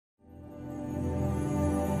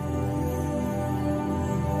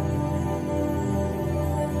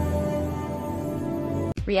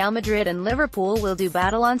Real Madrid and Liverpool will do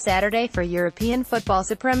battle on Saturday for European football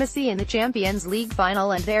supremacy in the Champions League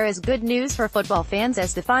final, and there is good news for football fans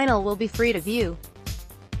as the final will be free to view.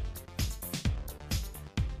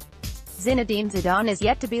 Zinedine Zidane is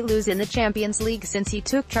yet to be lose in the Champions League since he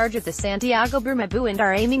took charge of the Santiago Bernabeu and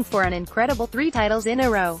are aiming for an incredible 3 titles in a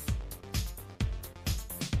row.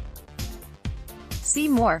 See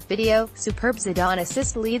more. Video. Superb Zidane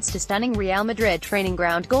assist leads to stunning Real Madrid training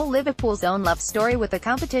ground goal. Liverpool's own love story with the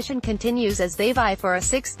competition continues as they vie for a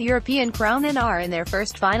 6th European crown and are in their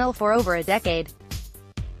first final for over a decade.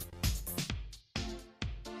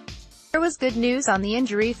 There was good news on the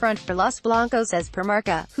injury front for Los Blancos as per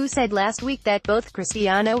Marca, who said last week that both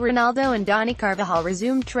Cristiano Ronaldo and Dani Carvajal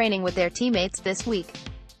resumed training with their teammates this week.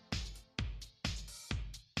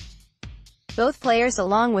 Both players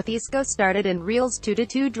along with Isco started in Real's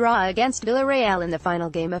 2-2 draw against Villarreal in the final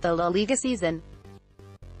game of the La Liga season.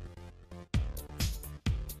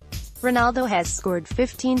 Ronaldo has scored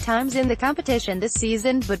 15 times in the competition this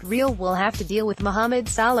season, but Real will have to deal with Mohamed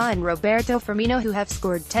Salah and Roberto Firmino, who have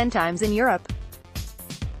scored 10 times in Europe.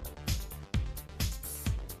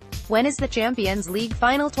 When is the Champions League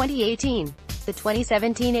final 2018? The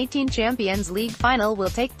 2017-18 Champions League final will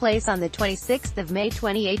take place on the 26th of May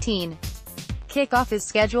 2018. Kickoff is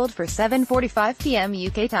scheduled for 7:45 p.m.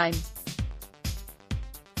 UK time.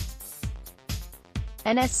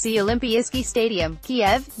 NSC Olympiyskiy Stadium,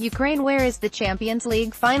 Kiev, Ukraine. Where is the Champions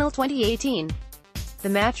League final 2018? The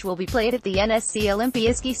match will be played at the NSC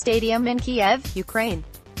Olympiyskiy Stadium in Kiev, Ukraine.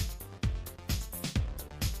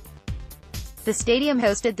 The stadium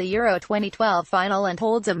hosted the Euro 2012 final and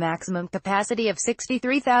holds a maximum capacity of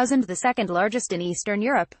 63,000, the second largest in Eastern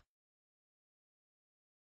Europe.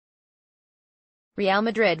 Real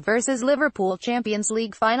Madrid vs Liverpool Champions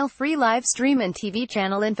League final. Free live stream and TV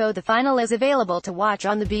channel info. The final is available to watch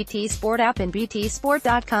on the BT Sport app and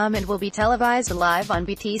btsport.com and will be televised live on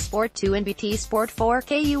BT Sport 2 and BT Sport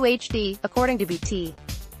 4K UHD, according to BT.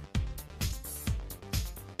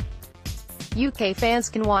 UK fans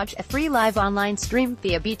can watch a free live online stream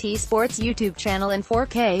via BT Sport's YouTube channel in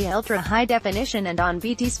 4K Ultra High Definition and on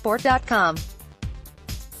btsport.com.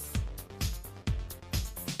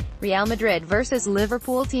 Real Madrid vs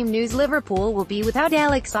Liverpool team news. Liverpool will be without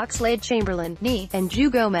Alex Oxlade-Chamberlain, knee, and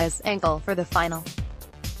João Gomez, ankle, for the final.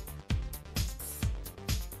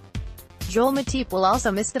 Joel Matip will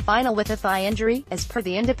also miss the final with a thigh injury, as per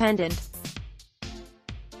The Independent.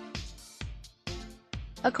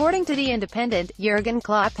 According to The Independent, Jurgen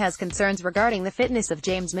Klopp has concerns regarding the fitness of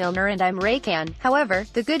James Milner and Emre Can. However,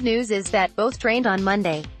 the good news is that both trained on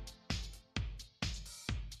Monday.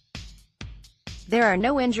 There are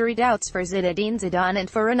no injury doubts for Zinedine Zidane and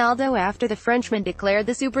for Ronaldo after the Frenchman declared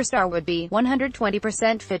the superstar would be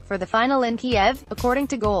 120% fit for the final in Kiev, according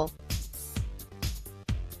to Goal.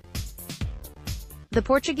 The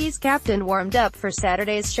Portuguese captain warmed up for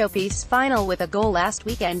Saturday's showpiece final with a goal last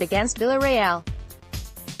weekend against Villarreal.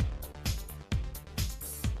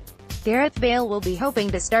 Gareth Bale will be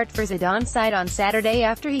hoping to start for Zidane's side on Saturday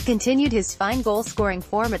after he continued his fine goal-scoring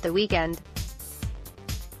form at the weekend.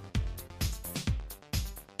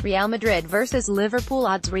 Real Madrid vs Liverpool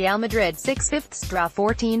odds. Real Madrid 6/5, draw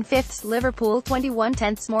 14/5, Liverpool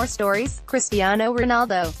 21/10. More stories. Cristiano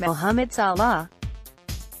Ronaldo, Mohamed Salah.